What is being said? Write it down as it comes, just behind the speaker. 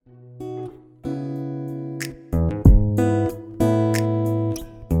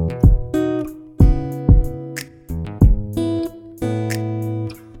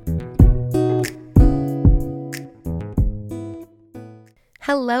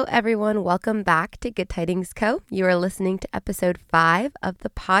Hello, everyone. Welcome back to Good Tidings Co. You are listening to episode 5 of the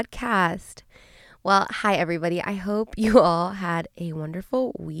podcast. Well, hi, everybody. I hope you all had a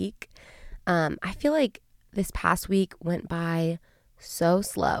wonderful week. I feel like this past week went by so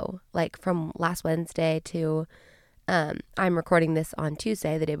slow, like from last Wednesday to I'm recording this on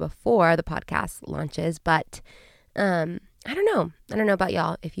Tuesday, the day before the podcast launches. But I don't know. I don't know about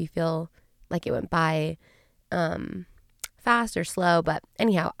y'all if you feel like it went by fast or slow, but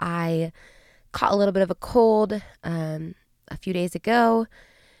anyhow, I caught a little bit of a cold a few days ago,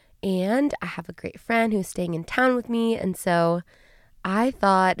 and I have a great friend who's staying in town with me, and so I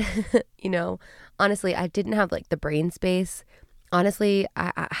thought, honestly, I didn't have like the brain space. Honestly,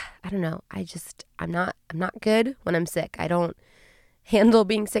 I don't know. I'm not good when I'm sick. I don't handle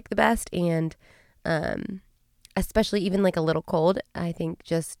being sick the best, and especially even like a little cold, I think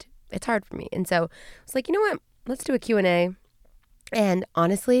just it's hard for me. And so I was like, you know what? Let's do a Q&A. And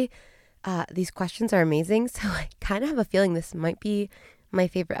honestly, these questions are amazing. So I kind of have a feeling this might be my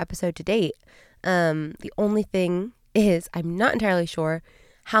favorite episode to date. The only thing is I'm not entirely sure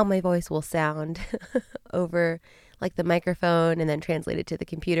how my voice will sound over like the microphone and then translated to the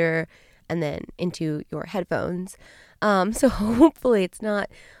computer and then into your headphones. So hopefully it's not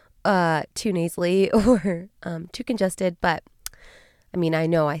too nasally or too congested, but I mean, I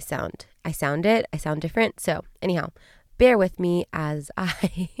know I sound different. So anyhow, bear with me as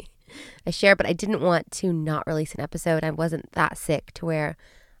I share, but I didn't want to not release an episode. I wasn't that sick to where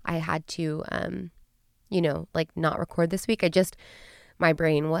I had to, not record this week. My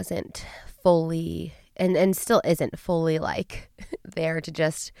brain wasn't fully and still isn't fully like there to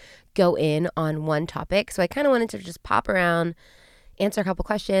just go in on one topic. So I kind of wanted to just pop around, answer a couple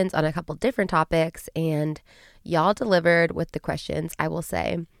questions on a couple different topics, and y'all delivered with the questions, I will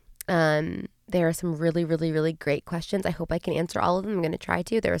say. There are some really, really, really great questions. I hope I can answer all of them. I'm going to try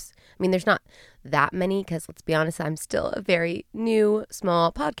to. There's not that many because let's be honest, I'm still a very new,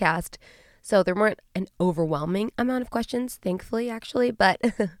 small podcast. So there weren't an overwhelming amount of questions, thankfully, actually. But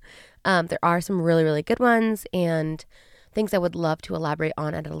there are some really, really good ones and things I would love to elaborate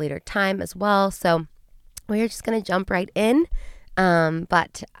on at a later time as well. So we're just going to jump right in.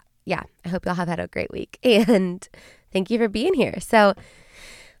 But yeah, I hope y'all have had a great week and thank you for being here. So,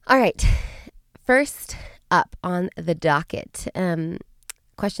 all right, first up on the docket,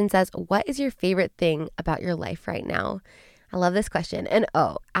 question says, what is your favorite thing about your life right now? I love this question. And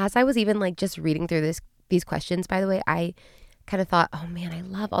as I was even like just reading through these questions, by the way, I kind of thought, oh man, I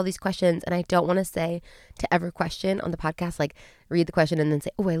love all these questions. And I don't want to say to every question on the podcast, like read the question and then say,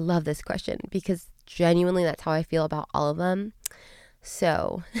 oh, I love this question, because genuinely that's how I feel about all of them.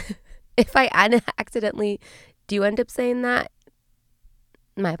 So if I accidentally do end up saying that,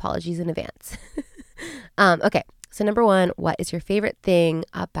 my apologies in advance. Okay. So number 1, what is your favorite thing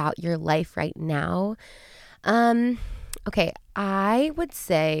about your life right now? Okay. I would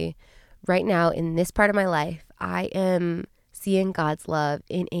say right now in this part of my life, I am seeing God's love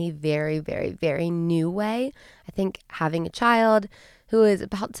in a very, very, very new way. I think having a child who is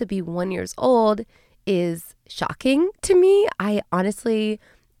about to be 1 year old is shocking to me. I honestly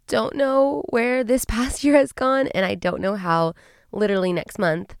don't know where this past year has gone, and I don't know how literally next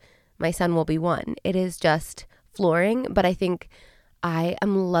month my son will be 1. It is just flooring, but I think I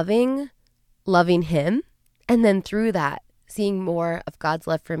am loving him, and then through that, seeing more of God's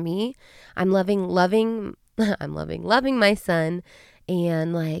love for me. I'm loving my son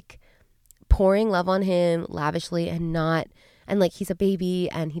and like pouring love on him lavishly and like he's a baby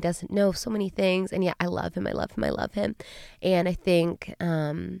and he doesn't know so many things. And yet I love him. And I think,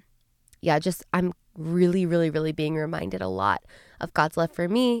 I'm really, really, really being reminded a lot of God's love for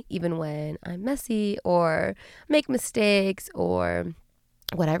me, even when I'm messy or make mistakes or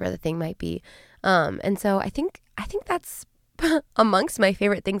whatever the thing might be. And so I think that's amongst my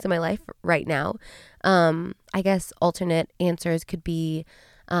favorite things in my life right now. I guess alternate answers could be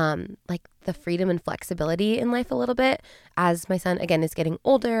like the freedom and flexibility in life a little bit. As my son, again, is getting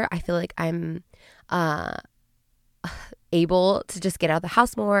older, I feel like I'm able to just get out of the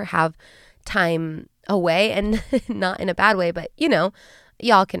house more, have time away, and not in a bad way, but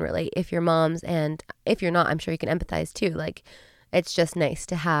y'all can relate if you're moms, and if you're not, I'm sure you can empathize too. Like, it's just nice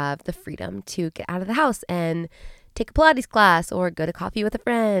to have the freedom to get out of the house and take a Pilates class or go to coffee with a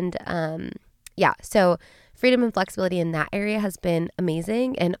friend. So freedom and flexibility in that area has been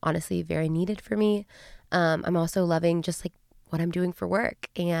amazing and honestly very needed for me. I'm also loving just like what I'm doing for work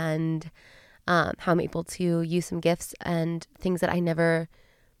and how I'm able to use some gifts and things that I never,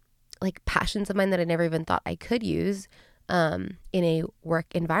 like passions of mine that I never even thought I could use in a work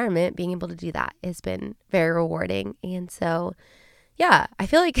environment. Being able to do that has been very rewarding. And so, yeah, I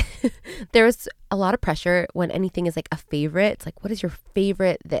feel like there's a lot of pressure when anything is like a favorite. It's like, what is your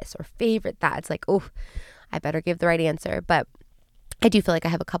favorite this or favorite that? It's like, oh, I better give the right answer. But I do feel like I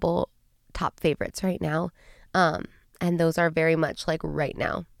have a couple top favorites right now. And those are very much like right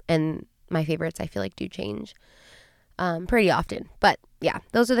now. And my favorites, I feel like, do change pretty often. But yeah,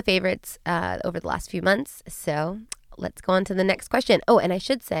 those are the favorites over the last few months. So let's go on to the next question. Oh, and I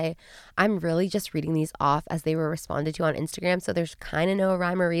should say, I'm really just reading these off as they were responded to on Instagram. So there's kind of no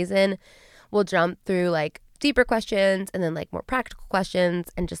rhyme or reason. We'll jump through like deeper questions and then like more practical questions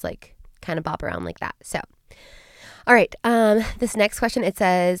and just like kind of bop around like that. So, all right. This next question, it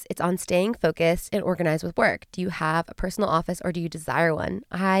says it's on staying focused and organized with work. Do you have a personal office or do you desire one?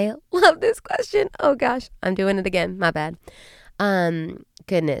 I love this question. Oh gosh, I'm doing it again. My bad.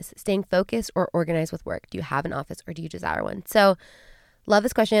 Goodness, staying focused or organized with work. Do you have an office or do you desire one? So love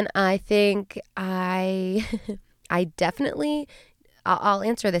this question. I think I definitely, I'll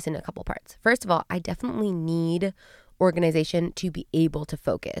answer this in a couple parts. First of all, I definitely need organization to be able to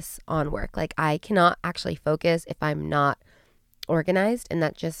focus on work. Like I cannot actually focus if I'm not organized, and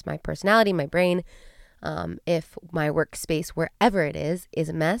that's just my personality, my brain. If my workspace, wherever it is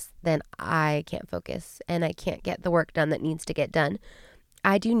a mess, then I can't focus and I can't get the work done that needs to get done.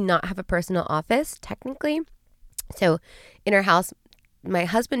 I do not have a personal office technically. So in our house, my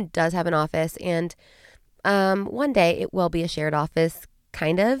husband does have an office, and one day it will be a shared office,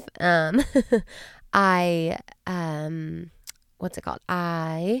 kind of. What's it called?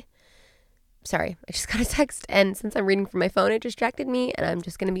 Sorry, I just got a text, and since I'm reading from my phone, it distracted me, and I'm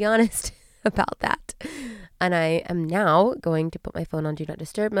just going to be honest about that. And I am now going to put my phone on Do Not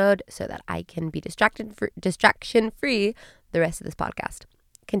Disturb mode so that I can be distraction free the rest of this podcast.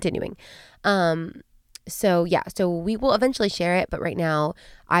 Continuing. So we will eventually share it, but right now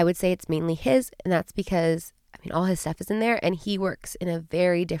I would say it's mainly his, and that's because, I mean, all his stuff is in there, and he works in a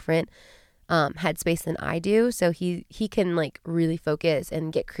very different headspace than I do. So he can like really focus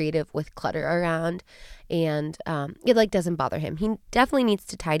and get creative with clutter around, and it like doesn't bother him. He definitely needs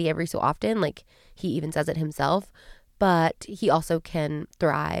to tidy every so often. Like he even says it himself, but he also can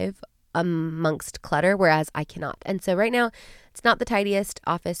thrive amongst clutter, whereas I cannot. And so right now it's not the tidiest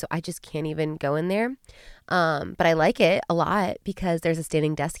office, so I just can't even go in there. But I like it a lot because there's a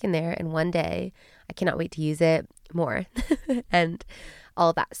standing desk in there, and one day I cannot wait to use it more and all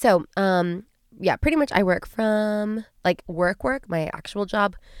of that. So, yeah, pretty much I work from like work, my actual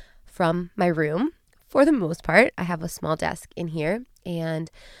job, from my room for the most part. I have a small desk in here, and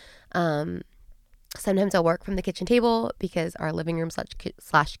sometimes I'll work from the kitchen table because our living room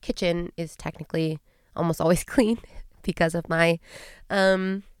slash kitchen is technically almost always clean because of my,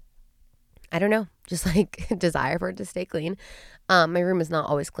 I don't know, just like desire for it to stay clean. My room is not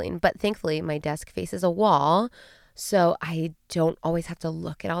always clean, but thankfully my desk faces a wall, so I don't always have to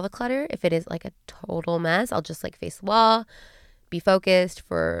look at all the clutter. If it is like a total mess, I'll just like face the wall, be focused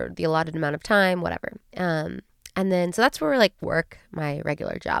for the allotted amount of time, whatever. And then, so that's where like work, my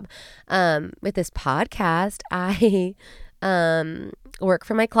regular job. With this podcast, I work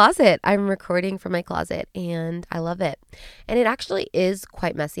from my closet. I'm recording from my closet, and I love it. And it actually is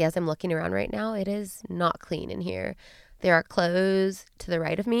quite messy. As I'm looking around right now, it is not clean in here. There are clothes to the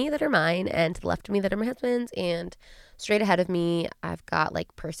right of me that are mine, and to the left of me that are my husband's, and straight ahead of me, I've got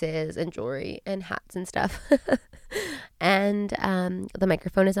like purses and jewelry and hats and stuff. And the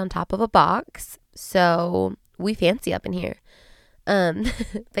microphone is on top of a box, so we fancy up in here.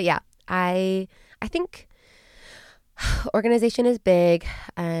 But yeah, I think organization is big,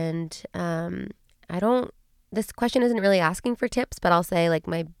 and this question isn't really asking for tips, but I'll say like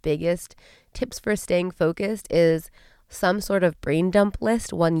my biggest tips for staying focused is some sort of brain dump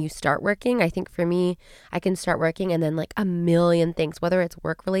list when you start working. I think for me, I can start working and then like a million things, whether it's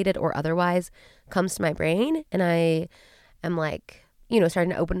work related or otherwise, comes to my brain, and I am like, starting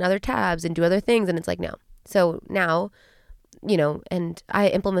to open other tabs and do other things, and it's like, no. So now, and I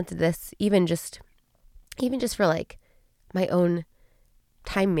implemented this even just for like my own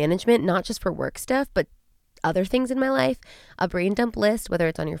time management, not just for work stuff, but other things in my life. A brain dump list, whether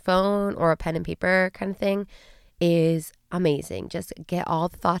it's on your phone or a pen and paper kind of thing, is amazing. Just get all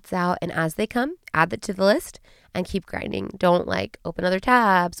the thoughts out, and as they come, add it to the list and keep grinding. Don't like open other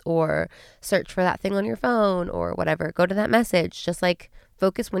tabs or search for that thing on your phone or whatever. Go to that message. Just like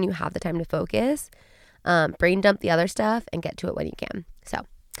focus when you have the time to focus. Brain dump the other stuff and get to it when you can. So,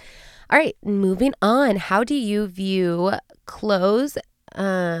 all right, moving on. How do you view clothes?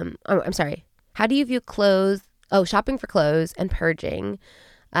 How do you view clothes? Oh, shopping for clothes and purging,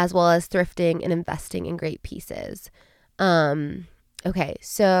 as well as thrifting and investing in great pieces. Okay,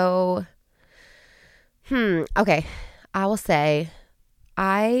 so, okay, I will say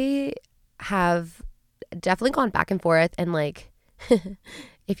I have definitely gone back and forth, and like,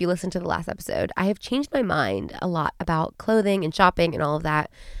 if you listen to the last episode, I have changed my mind a lot about clothing and shopping and all of that.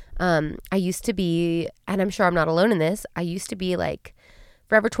 I used to be, and I'm sure I'm not alone in this, I used to be like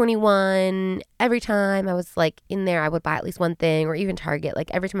Forever 21. Every time I was like in there, I would buy at least one thing, or even Target. Like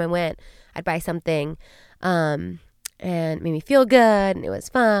every time I went, I'd buy something, and it made me feel good, and it was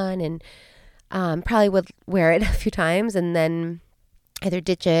fun, and probably would wear it a few times and then either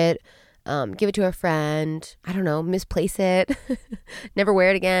ditch it, give it to a friend, I don't know, misplace it, never wear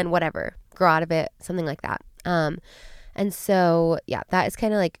it again, whatever, grow out of it, something like that. And so, yeah, that is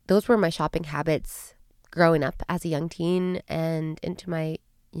kind of like, those were my shopping habits growing up as a young teen and into my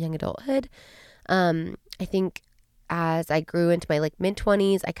young adulthood. I think as I grew into my like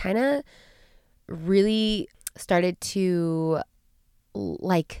mid-20s, I kind of really started to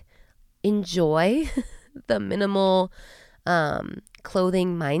like enjoy the minimal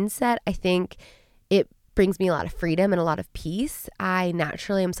clothing mindset. I think it brings me a lot of freedom and a lot of peace. I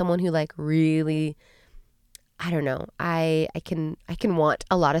naturally am someone who like really, I don't know, I can want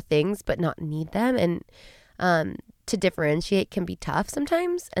a lot of things but not need them, and to differentiate can be tough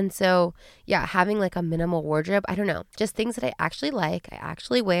sometimes. And so yeah, having like a minimal wardrobe, I don't know, just things that I actually like, I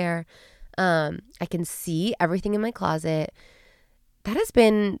actually wear, I can see everything in my closet. That has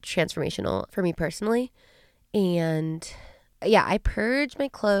been transformational for me personally. And yeah, I purge my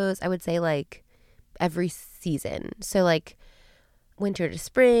clothes, I would say like every season. So like winter to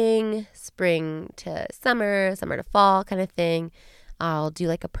spring, spring to summer, summer to fall kind of thing. I'll do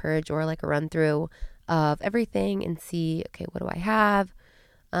like a purge or like a run through of everything and see, okay, what do I have?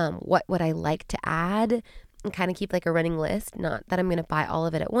 What would I like to add? And kind of keep like a running list. Not that I'm going to buy all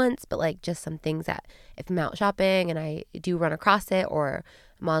of it at once, but like just some things that if I'm out shopping and I do run across it, or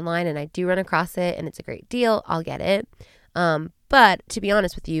I'm online and I do run across it and it's a great deal, I'll get it. But to be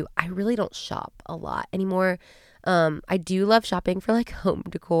honest with you, I really don't shop a lot anymore. I do love shopping for like home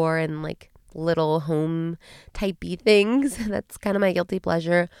decor and like little home typey things. That's kind of my guilty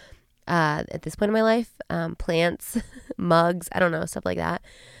pleasure at this point in my life. Plants, mugs, I don't know, stuff like that.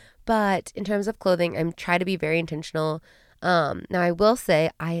 But in terms of clothing, I'm trying to be very intentional. Now I will say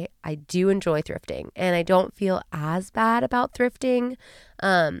I do enjoy thrifting, and I don't feel as bad about thrifting,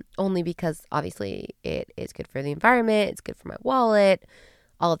 only because obviously it is good for the environment, it's good for my wallet,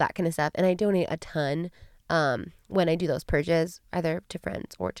 all of that kind of stuff. And I donate a ton when I do those purges, either to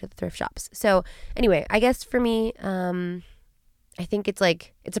friends or to the thrift shops. So anyway, I guess for me, I think it's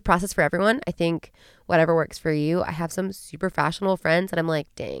a process for everyone. I think whatever works for you. I have some super fashionable friends and I'm like,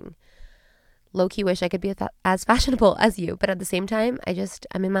 dang, low-key wish I could be as fashionable as you. But at the same time,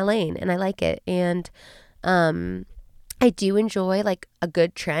 I'm in my lane and I like it. And I do enjoy like a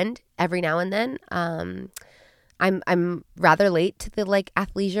good trend every now and then. I'm rather late to the like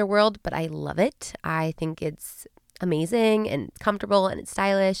athleisure world, but I love it. I think it's amazing and comfortable and it's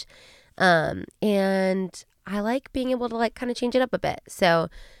stylish. And I like being able to like kind of change it up a bit. So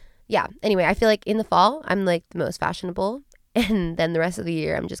yeah, anyway, I feel like in the fall, I'm like the most fashionable. And then the rest of the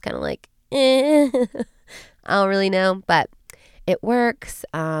year, I'm just kind of like, I don't really know, but it works.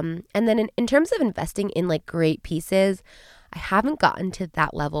 And then in terms of investing in like great pieces, I haven't gotten to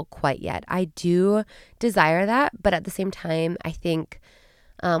that level quite yet. I do desire that, but at the same time, I think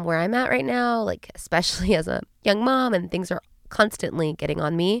where I'm at right now, like especially as a young mom and things are constantly getting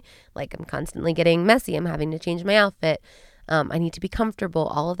on me, like I'm constantly getting messy, I'm having to change my outfit, I need to be comfortable,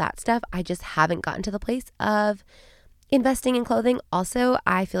 all of that stuff. I just haven't gotten to the place of investing in clothing. Also,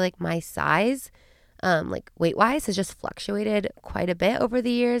 I feel like my size, like weight-wise, has just fluctuated quite a bit over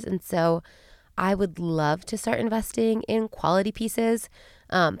the years, and so I would love to start investing in quality pieces,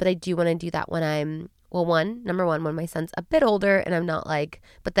 but I do want to do that when I'm, number one, when my son's a bit older and I'm not like,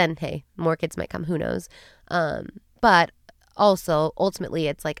 but then, hey, more kids might come, who knows, but also, ultimately,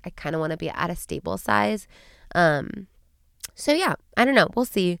 it's like I kind of want to be at a stable size. So yeah, I don't know. We'll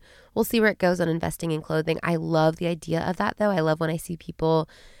see. We'll see where it goes on investing in clothing. I love the idea of that, though. I love when I see people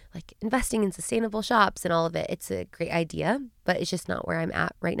like investing in sustainable shops and all of it. It's a great idea, but it's just not where I'm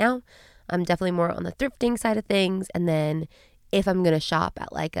at right now. I'm definitely more on the thrifting side of things. And then if I'm going to shop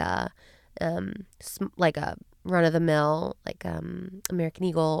at like a run of the mill, like American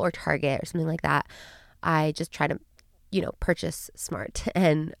Eagle or Target or something like that, I just try to, purchase smart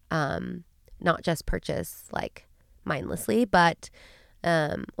and not just purchase like mindlessly, but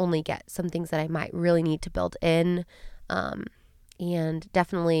only get some things that I might really need to build in, and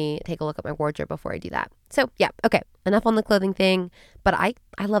definitely take a look at my wardrobe before I do that. So yeah, okay, enough on the clothing thing, but I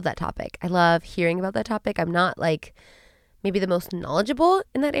love that topic. I love hearing about that topic. I'm not like maybe the most knowledgeable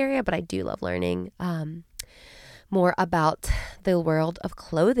in that area, but I do love learning more about the world of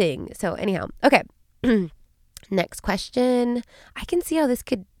clothing. So anyhow, okay. Next question. I can see how this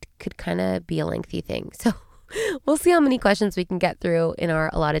could kind of be a lengthy thing. So we'll see how many questions we can get through in our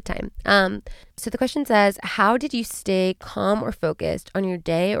allotted time. So the question says, how did you stay calm or focused on your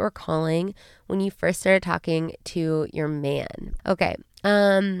day or calling when you first started talking to your man? Okay.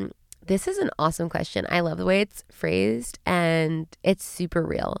 This is an awesome question. I love the way it's phrased and it's super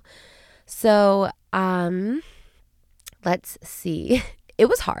real. So, let's see. It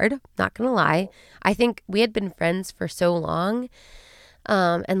was hard, not gonna lie. I think we had been friends for so long,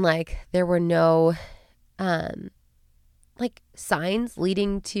 and like there were no like signs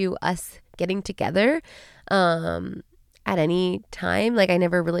leading to us getting together at any time. Like I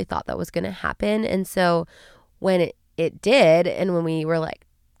never really thought that was gonna happen. And so when it did, and when we were like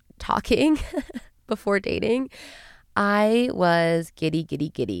talking before dating, I was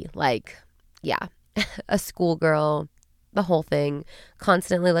giddy. Like, yeah, a schoolgirl, the whole thing,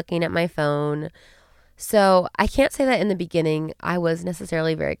 constantly looking at my phone. So I can't say that in the beginning I was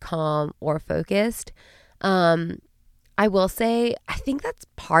necessarily very calm or focused. I will say I think that's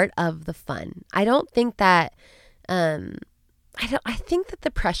part of the fun. I don't think that I think that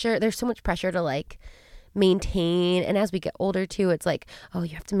the pressure, there's so much pressure to like maintain, and as we get older too, it's like, oh,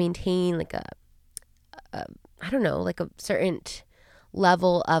 you have to maintain like a I don't know, like a certain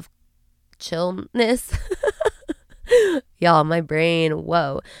level of chillness. Y'all, my brain,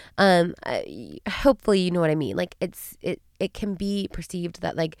 whoa. Hopefully you know what I mean. Like it can be perceived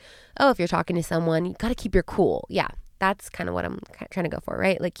that like, oh, if you're talking to someone, you got to keep your cool. Yeah, that's kind of what I'm trying to go for,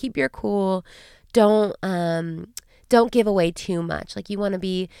 right? Like keep your cool. Don't give away too much. Like you want to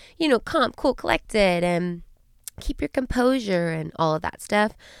be, calm, cool, collected, and keep your composure and all of that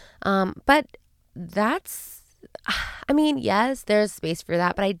stuff. But yes, there's space for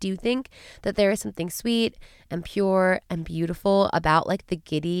that, but I do think that there is something sweet and pure and beautiful about like the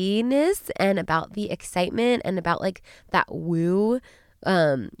giddiness and about the excitement and about like that wooing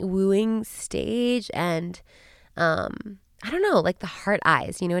stage and I don't know, like the heart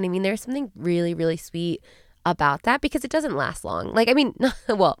eyes, you know what I mean? There's something really, really sweet about that because it doesn't last long. Like, I mean,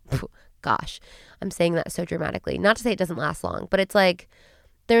 well, gosh, I'm saying that so dramatically. Not to say it doesn't last long, but it's like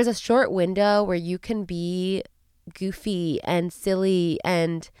there's a short window where you can be goofy and silly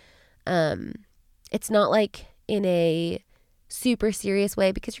and it's not like in a super serious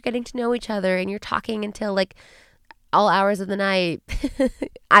way because you're getting to know each other and you're talking until like all hours of the night.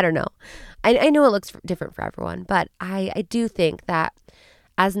 I don't know. I know it looks different for everyone, but I do think that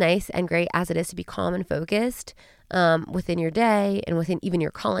as nice and great as it is to be calm and focused within your day and within even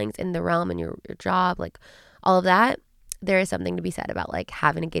your callings in the realm and your job, like all of that, there is something to be said about like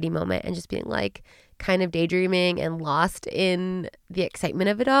having a giddy moment and just being like kind of daydreaming and lost in the excitement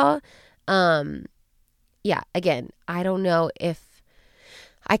of it all. Yeah, again, I don't know if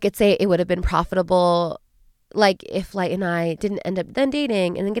I could say it would have been profitable like if Light and I didn't end up then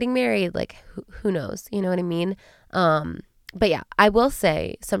dating and then getting married. Like who knows, you know what I mean? But yeah, I will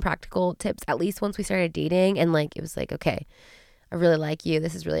say some practical tips, at least once we started dating and like it was like, okay, I really like you,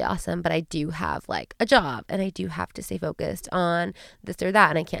 this is really awesome, but I do have like a job and I do have to stay focused on this or that,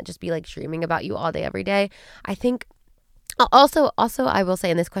 and I can't just be like dreaming about you all day every day. I think also I will say,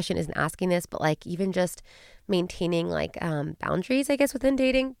 and this question isn't asking this, but like even just maintaining like boundaries, I guess, within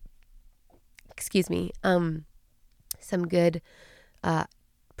dating. Excuse me. Some good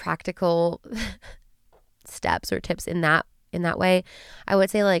practical steps or tips in that way. I would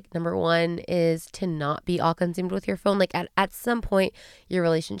say like number one is to not be all consumed with your phone. Like at some point your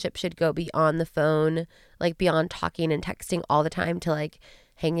relationship should go beyond the phone, like beyond talking and texting all the time to like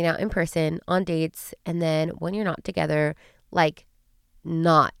hanging out in person on dates. And then when you're not together, like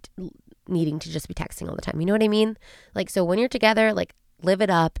not needing to just be texting all the time. You know what I mean? Like, so when you're together, like live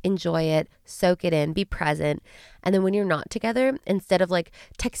it up, enjoy it, soak it in, be present. And then when you're not together, instead of like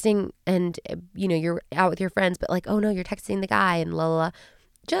texting and, you're out with your friends, but like, oh no, you're texting the guy and la la la,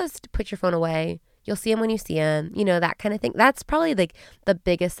 just put your phone away. You'll see him when you see him, that kind of thing. That's probably like the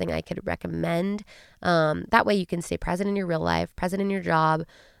biggest thing I could recommend. That way you can stay present in your real life, present in your job,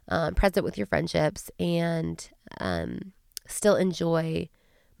 present with your friendships, and still enjoy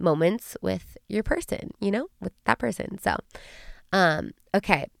moments with your person, with that person. So,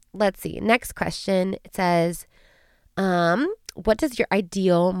 okay, let's see. Next question. It says, what does your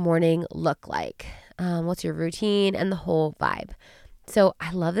ideal morning look like? What's your routine and the whole vibe? So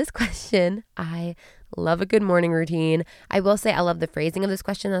I love this question. I love a good morning routine. I will say I love the phrasing of this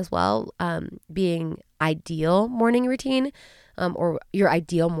question as well. Being ideal morning routine, or your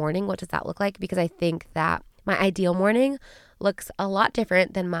ideal morning. What does that look like? Because I think that my ideal morning looks a lot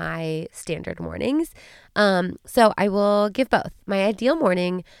different than my standard mornings. So I will give both. My ideal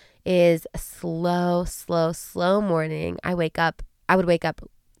morning is a slow morning. I would wake up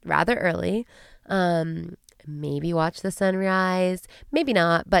rather early, maybe watch the sunrise, maybe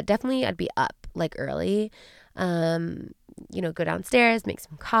not, but definitely I'd be up like early. Go downstairs, make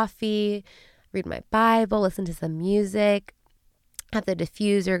some coffee, read my Bible, listen to some music, have the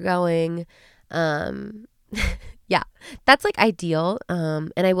diffuser going. Yeah, that's like ideal.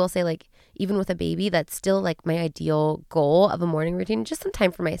 And I will say, like, even with a baby, that's still like my ideal goal of a morning routine, just some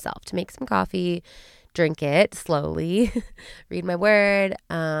time for myself to make some coffee, drink it slowly, read my word,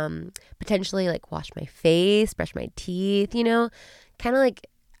 potentially like wash my face, brush my teeth, kind of like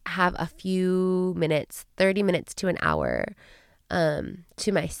have a few minutes, 30 minutes to an hour,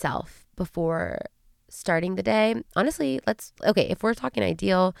 to myself before starting the day. Honestly, if we're talking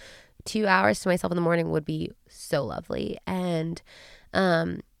ideal, 2 hours to myself in the morning would be so lovely. And,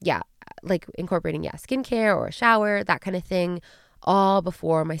 like incorporating, skincare or a shower, that kind of thing, all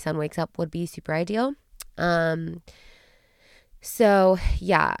before my son wakes up would be super ideal. So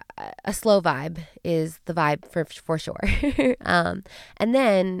yeah, a slow vibe is the vibe for sure. And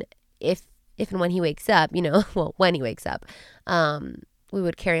then if and when he wakes up, when he wakes up, we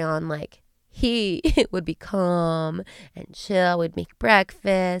would carry on like he would be calm and chill. We'd make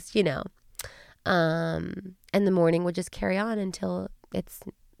breakfast, and the morning would just carry on until it's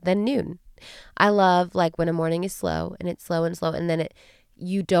then noon. I love like when a morning is slow and it's slow and then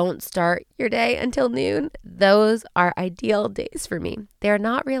you don't start your day until noon. Those are ideal days for me. They're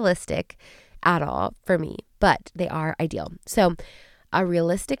not realistic at all for me, but they are ideal. So a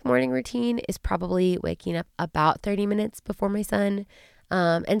realistic morning routine is probably waking up about 30 minutes before my son,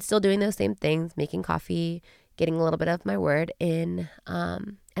 and still doing those same things, making coffee, getting a little bit of my word in,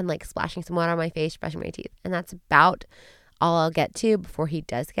 and like splashing some water on my face, brushing my teeth. And that's about all I'll get to before he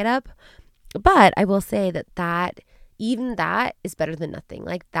does get up. But I will say that even that is better than nothing.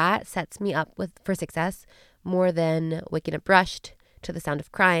 Like that sets me up for success more than waking up rushed to the sound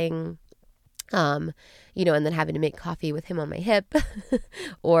of crying, and then having to make coffee with him on my hip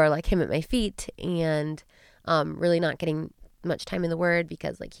or like him at my feet, and really not getting much time in the word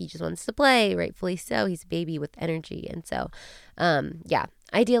because like he just wants to play, rightfully so. He's a baby with energy. And so,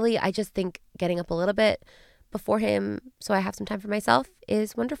 ideally, I just think getting up a little bit before him so I have some time for myself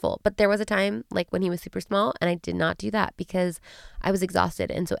is wonderful. But there was a time like when he was super small and I did not do that because I was exhausted.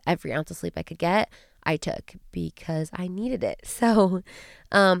 And so every ounce of sleep I could get, I took because I needed it. So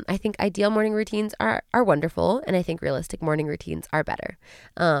I think ideal morning routines are wonderful. And I think realistic morning routines are better.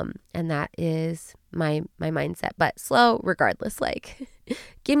 And that is my mindset, but slow regardless. Like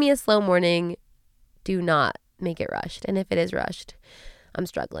give me a slow morning. Do not make it rushed. And if it is rushed, I'm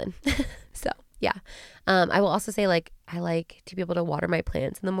struggling. So yeah. I will also say like I like to be able to water my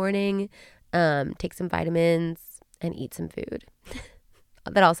plants in the morning, take some vitamins and eat some food.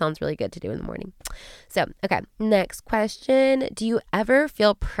 That all sounds really good to do in the morning. So, okay, next question. Do you ever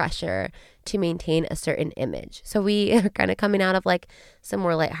feel pressure to maintain a certain image? So we are kind of coming out of like some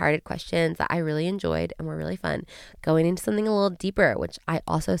more lighthearted questions that I really enjoyed and were really fun, going into something a little deeper, which I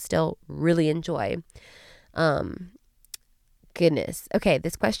also still really enjoy. Goodness. Okay,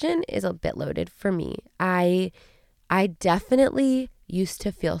 this question is a bit loaded for me. I definitely used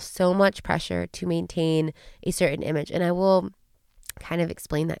to feel so much pressure to maintain a certain image, and I will kind of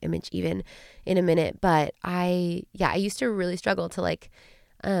explain that image even in a minute. But I used to really struggle to like,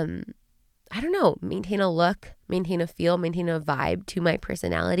 I don't know, maintain a look, maintain a feel, maintain a vibe to my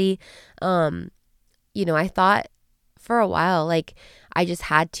personality. I thought for a while, like I just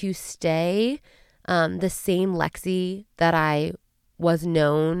had to stay the same Lexi that I was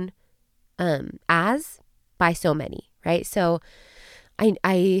known as by so many, right? So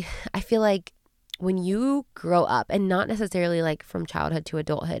I feel like when you grow up, and not necessarily like from childhood to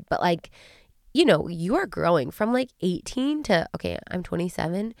adulthood, but like, you are growing from like 18 to, okay, I'm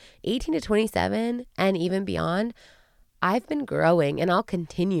 27, 18 to 27 and even beyond. I've been growing and I'll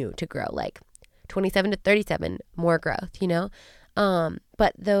continue to grow, like 27 to 37, more growth,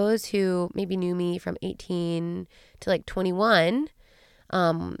 but those who maybe knew me from 18 to like 21,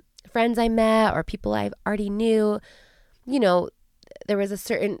 friends I met or people I already knew, there was a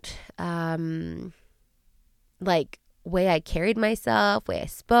certain, like way I carried myself, way I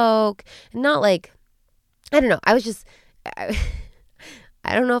spoke, and not like, I don't know. I was just, I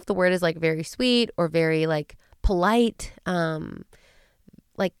don't know if the word is like very sweet or very like polite,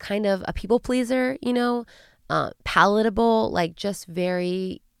 like kind of a people pleaser, palatable, like just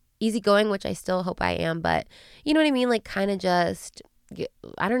very easygoing, which I still hope I am, but you know what I mean? Like kind of just,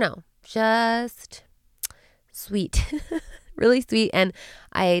 I don't know, just sweet. really sweet. And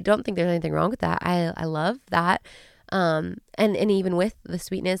I don't think there's anything wrong with that. I love that. And even with the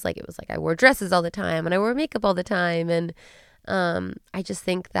sweetness, like it was like I wore dresses all the time and I wore makeup all the time. And I just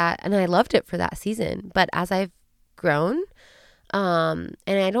think that, and I loved it for that season. But as I've grown, and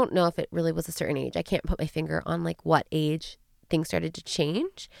I don't know if it really was a certain age. I can't put my finger on like what age things started to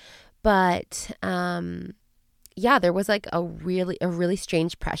change. But yeah, there was like a really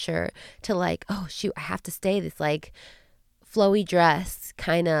strange pressure to like, oh shoot, I have to stay this like flowy dress,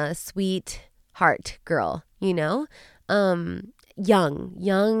 kind of sweet heart girl, you know?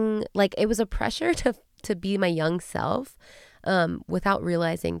 Young, like it was a pressure to be my young self, without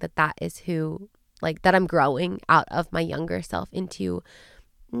realizing that is who, like that I'm growing out of my younger self into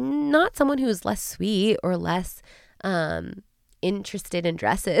not someone who's less sweet or less, interested in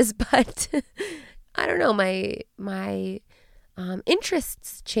dresses, but I don't know, my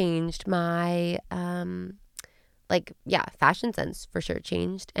interests changed, my fashion sense for sure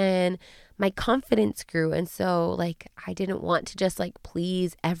changed, and my confidence grew. And so like I didn't want to just like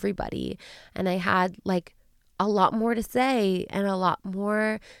please everybody, and I had like a lot more to say and a lot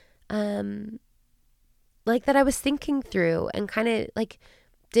more like that I was thinking through, and kind of like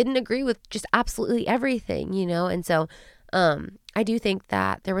didn't agree with just absolutely everything, you know? And so I do think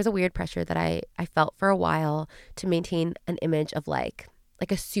that there was a weird pressure that I felt for a while to maintain an image of like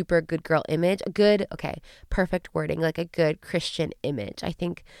a super good girl image, perfect wording, like a good Christian image. I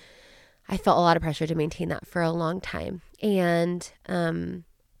think I felt a lot of pressure to maintain that for a long time. And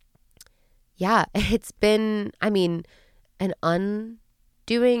yeah, it's been, I mean, an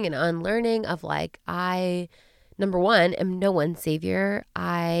undoing and unlearning of like, I, number one, am no one's savior.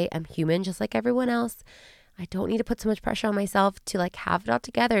 I am human just like everyone else. I don't need to put so much pressure on myself to like have it all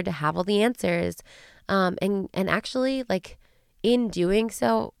together, to have all the answers. And actually like in doing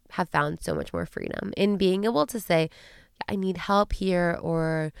so have found so much more freedom in being able to say, I need help here,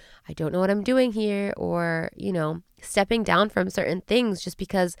 or I don't know what I'm doing here, or, you know, stepping down from certain things just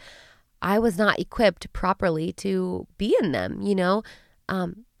because I was not equipped properly to be in them, you know,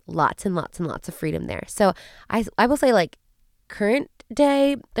 lots and lots and lots of freedom there. So I will say like current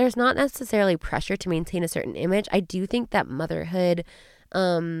day, there's not necessarily pressure to maintain a certain image. I do think that motherhood,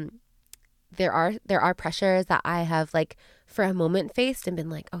 there are pressures that I have like for a moment faced and been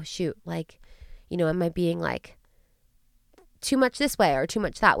like, oh shoot, like, you know, am I being like too much this way or too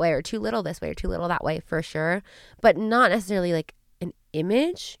much that way or too little this way or too little that way, for sure, but not necessarily like an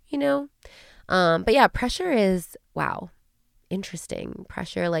image, you know? But yeah, pressure is, wow, interesting.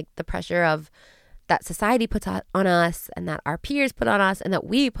 Pressure, like the pressure of that society puts on us and that our peers put on us and that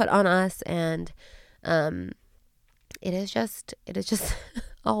we put on us. And it is just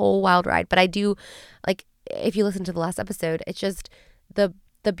a whole wild ride. But I do, like, if you listen to the last episode, it's just the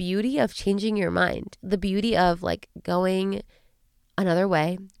beauty of changing your mind, the beauty of like going another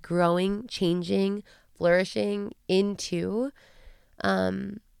way, growing, changing, flourishing into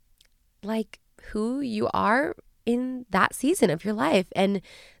like who you are in that season of your life, and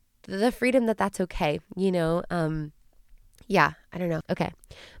the freedom that's okay, you know? Yeah, I don't know. Okay,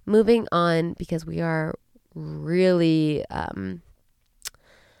 moving on, because we are really,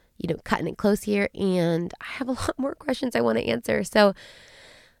 you know, cutting it close here, and I have a lot more questions I want to answer. So,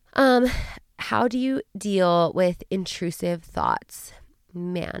 how do you deal with intrusive thoughts?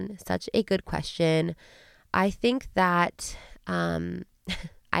 Man, such a good question. I think that,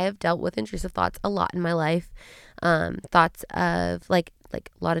 I have dealt with intrusive thoughts a lot in my life. Thoughts of like a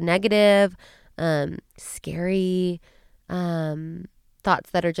lot of negative, scary,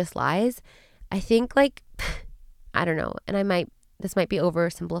 thoughts that are just lies. I think like, I don't know. And this might be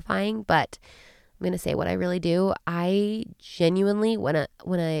oversimplifying, but I'm going to say what I really do. I genuinely, when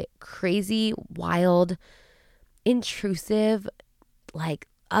a crazy, wild, intrusive, like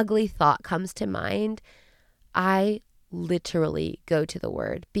ugly thought comes to mind, I literally go to the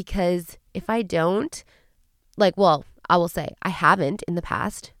word, because if I don't, like, well, I will say I haven't in the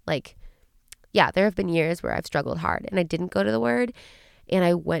past. Like, yeah, there have been years where I've struggled hard and I didn't go to the word, and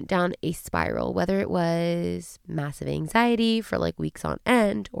I went down a spiral, whether it was massive anxiety for like weeks on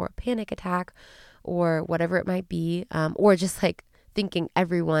end, or a panic attack, or whatever it might be, or just like thinking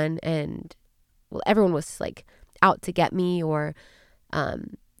everyone was like out to get me, or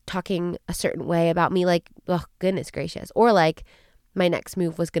talking a certain way about me, like, oh goodness gracious, or like my next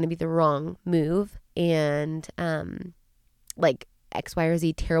move was going to be the wrong move, and like X, Y, or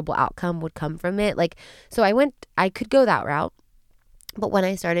Z terrible outcome would come from it. Like, so I could go that route. But when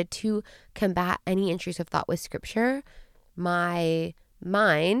I started to combat any intrusive thought with scripture, my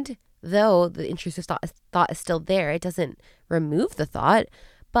mind, though the intrusive thought is still there, it doesn't remove the thought,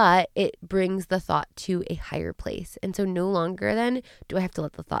 but it brings the thought to a higher place. And so no longer then do I have to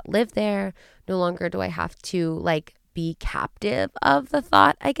let the thought live there. No longer do I have to like be captive of the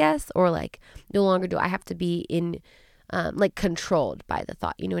thought, I guess, or like no longer do I have to be in like controlled by the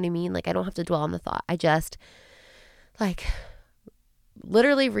thought. You know what I mean? Like I don't have to dwell on the thought. I just like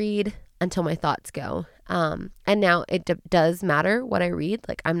literally read until my thoughts go. And now it does matter what I read.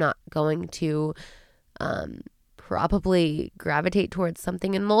 Like I'm not going to probably gravitate towards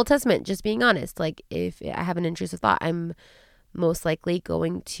something in the Old Testament, just being honest. Like if I have an intrusive thought, I'm most likely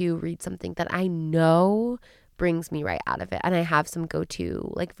going to read something that I know brings me right out of it. And I have some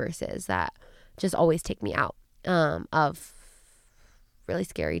go-to like verses that just always take me out of really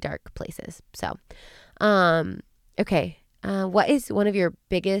scary, dark places. So, okay. What is one of your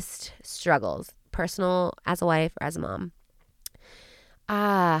biggest struggles, personal, as a wife, or as a mom?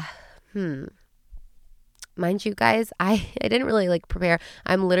 Mind you guys, I didn't really like prepare.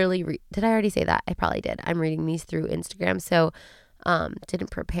 I'm literally, did I already say that? I probably did. I'm reading these through Instagram. So,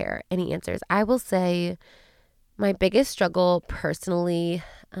 didn't prepare any answers. I will say my biggest struggle personally,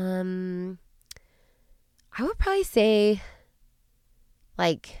 I would probably say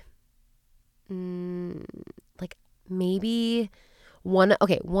like maybe one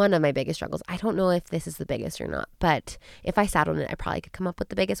of my biggest struggles. I don't know if this is the biggest or not, but if I sat on it, I probably could come up with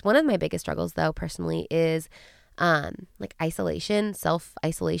the biggest. One of my biggest struggles though, personally, is like isolation,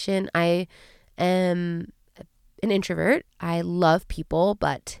 self-isolation. I am an introvert. I love people,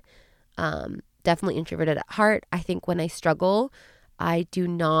 but definitely introverted at heart. I think when I struggle, I do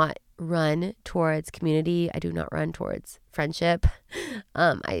not run towards community. I do not run towards friendship.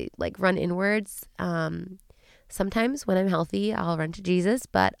 I like run inwards. Sometimes when I'm healthy, I'll run to Jesus,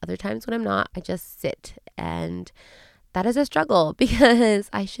 but other times when I'm not, I just sit. And that is a struggle because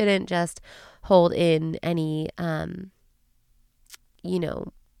I shouldn't just hold in any,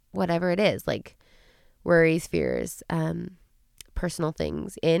 whatever it is, like worries, fears, personal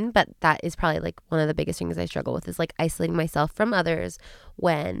things in. But that is probably like one of the biggest things I struggle with is like isolating myself from others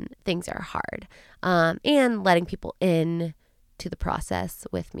when things are hard, and letting people in to the process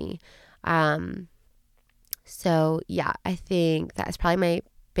with me. So yeah, I think that is probably my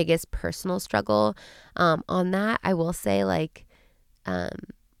biggest personal struggle. On that, I will say like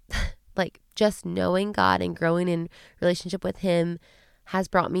just knowing God and growing in relationship with Him has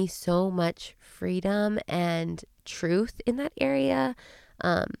brought me so much freedom and truth in that area.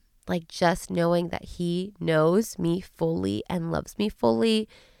 Like just knowing that He knows me fully and loves me fully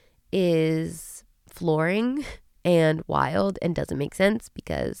is flooring and wild and doesn't make sense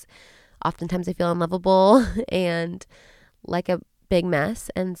because oftentimes I feel unlovable and like a big mess.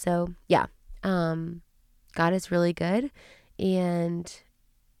 And so, yeah, God is really good. And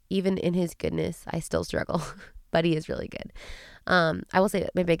even in His goodness, I still struggle, but He is really good. I will say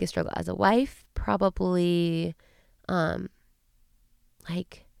that my biggest struggle as a wife, probably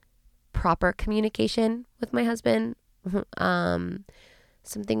like proper communication with my husband.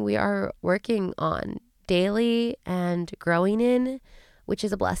 Something we are working on daily and growing in, which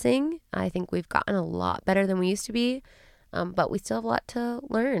is a blessing. I think we've gotten a lot better than we used to be, but we still have a lot to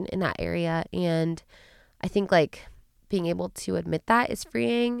learn in that area. And I think like being able to admit that is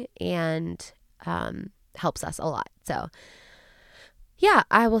freeing and helps us a lot. So yeah,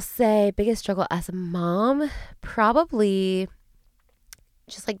 I will say biggest struggle as a mom, probably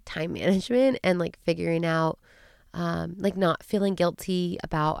just like time management and like figuring out like not feeling guilty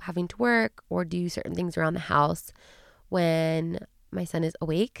about having to work or do certain things around the house when my son is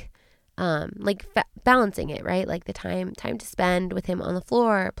awake, balancing it, right? Like the time to spend with him on the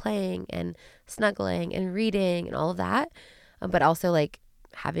floor, playing and snuggling and reading and all of that. But also like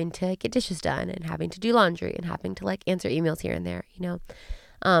having to get dishes done and having to do laundry and having to like answer emails here and there,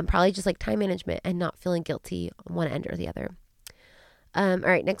 probably just like time management and not feeling guilty on one end or the other. All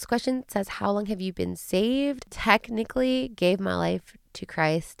right. Next question says, how long have you been saved? Technically gave my life to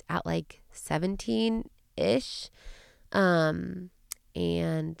Christ at like 17-ish. And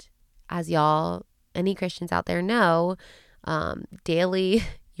as y'all, any Christians out there know, daily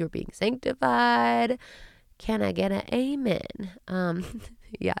you're being sanctified. Can I get an amen?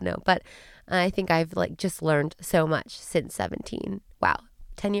 Yeah, no, but I think I've like just learned so much since 17. Wow.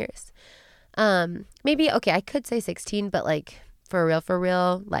 10 years. Maybe, okay, I could say 16, but like for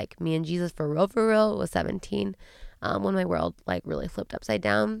real, like me and Jesus for real was 17. When my world like really flipped upside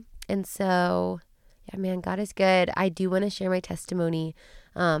down. And so yeah, man, God is good. I do want to share my testimony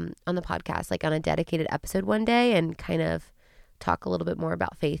on the podcast, like on a dedicated episode one day and kind of talk a little bit more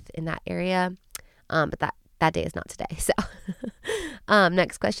about faith in that area. But that day is not today. So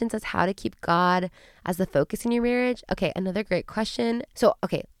Next question says how to keep God as the focus in your marriage. Okay, another great question. So,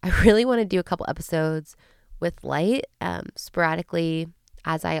 okay, I really want to do a couple episodes with Light sporadically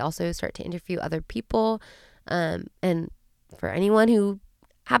as I also start to interview other people. And for anyone who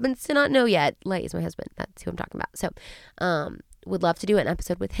happens to not know yet, Light is my husband. That's who I'm talking about. So, would love to do an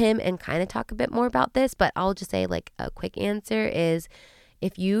episode with him and kind of talk a bit more about this. But I'll just say like a quick answer is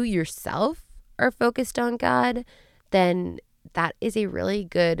if you yourself are focused on God, then that is a really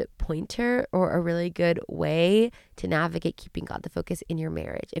good pointer or a really good way to navigate keeping God the focus in your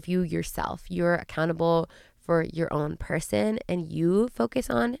marriage. If you yourself, you're accountable for your own person and you focus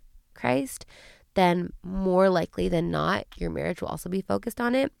on Christ, then more likely than not, your marriage will also be focused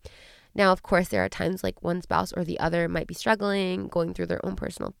on it. Now, of course, there are times like one spouse or the other might be struggling, going through their own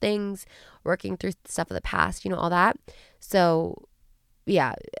personal things, working through stuff of the past, all that. So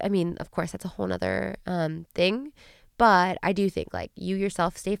yeah, I mean, of course, that's a whole nother thing. But I do think like you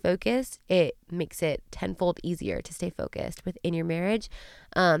yourself stay focused. It makes it tenfold easier to stay focused within your marriage.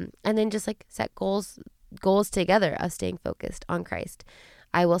 And then just like set goals together of staying focused on Christ.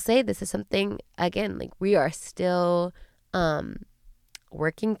 I will say this is something, again, like we are still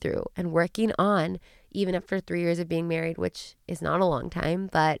working through and working on even after 3 years of being married, which is not a long time.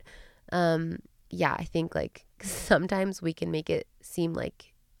 But yeah, I think like sometimes we can make it seem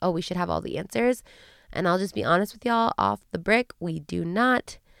like, oh, we should have all the answers. And I'll just be honest with y'all, off the brick, we do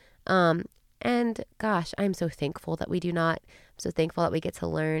not. And gosh, I'm so thankful that we do not. I'm so thankful that we get to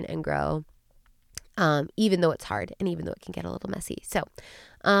learn and grow, even though it's hard and even though it can get a little messy. So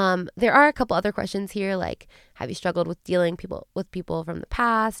there are a couple other questions here, like have you struggled with dealing with people from the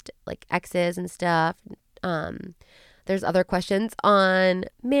past, like exes and stuff? There's other questions on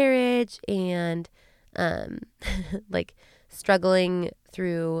marriage and like struggling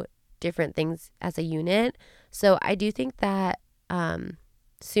through different things as a unit. So I do think that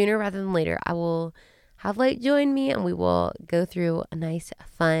sooner rather than later, I will have Light join me and we will go through a nice,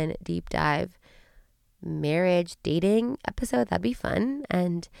 fun, deep dive marriage dating episode. That'd be fun.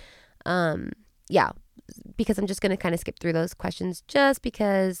 And yeah, because I'm just going to kind of skip through those questions just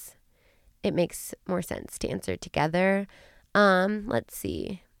because it makes more sense to answer together. Let's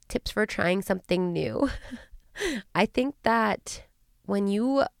see. Tips for trying something new. I think that when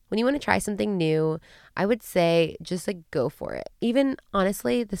you want to try something new, I would say just like go for it. Even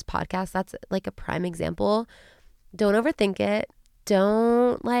honestly, this podcast, that's like a prime example. Don't overthink it.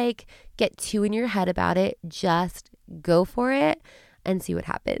 Don't like get too in your head about it. Just go for it and see what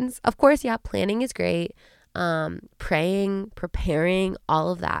happens. Of course, yeah, planning is great. Praying, preparing,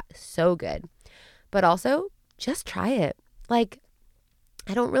 all of that, so good. But also just try it. Like,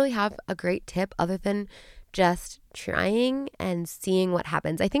 I don't really have a great tip other than just trying and seeing what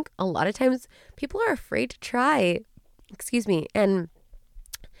happens. I think a lot of times people are afraid to try, and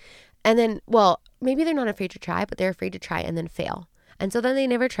then, well, maybe they're not afraid to try, but they're afraid to try and then fail. And so then they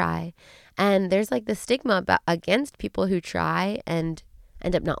never try. And there's like the stigma against people who try and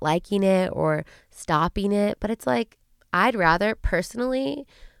end up not liking it or stopping it. But it's like, I'd rather personally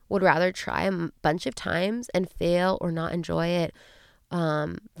would rather try a bunch of times and fail or not enjoy it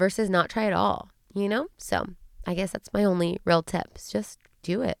versus not try at all, So I guess that's my only real tip. Is just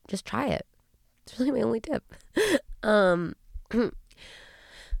do it. Just try it. It's really my only tip. All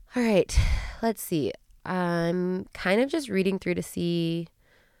right, let's see. I'm kind of just reading through to see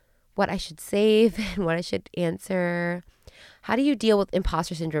what I should save and what I should answer. How do you deal with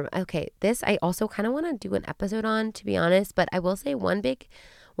imposter syndrome? Okay, this I also kind of want to do an episode on, to be honest, but I will say one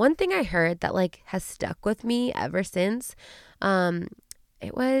thing I heard that like has stuck with me ever since.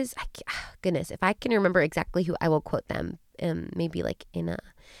 It was, goodness, if I can remember exactly who, I will quote them, maybe like in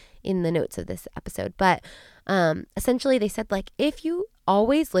the notes of this episode. But essentially they said like, if you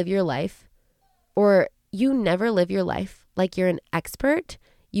always live your life or you never live your life like you're an expert,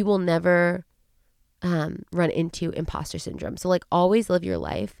 you will never run into imposter syndrome. So like always live your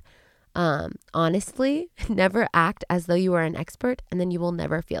life honestly, never act as though you are an expert, and then you will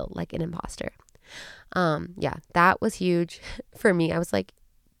never feel like an imposter. Yeah, that was huge for me. I was like,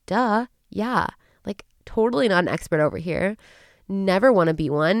 duh, yeah, like totally not an expert over here. Never want to be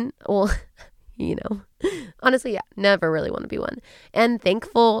one. Well, honestly, yeah, never really want to be one. And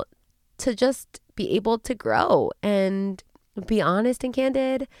thankful to just be able to grow and be honest and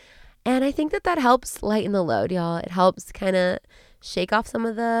candid. And I think that helps lighten the load, y'all. It helps kind of shake off some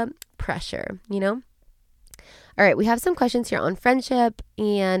of the pressure, All right, we have some questions here on friendship.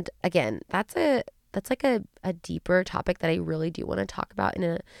 And again, that's like a deeper topic that I really do want to talk about in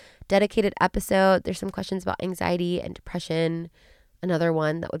a dedicated episode. There's some questions about anxiety and depression. Another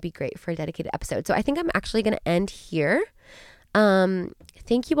one that would be great for a dedicated episode. So I think I'm actually going to end here.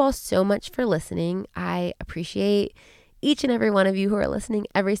 Thank you all so much for listening. I appreciate each and every one of you who are listening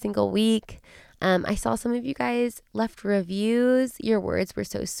every single week. I saw some of you guys left reviews. Your words were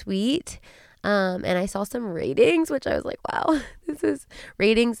so sweet. And I saw some ratings, which I was like, wow, this is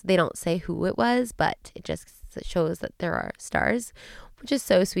ratings. They don't say who it was, but it just shows that there are stars, which is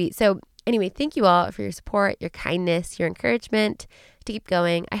so sweet. So anyway, thank you all for your support, your kindness, your encouragement to keep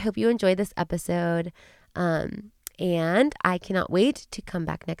going. I hope you enjoyed this episode. And I cannot wait to come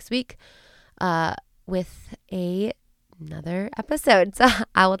back next week with another episode. So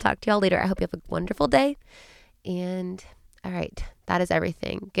I will talk to y'all later. I hope you have a wonderful day. And all right, that is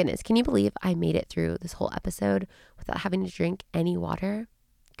everything. Goodness, can you believe I made it through this whole episode without having to drink any water?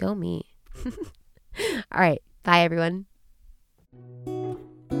 Go me. All right, bye everyone.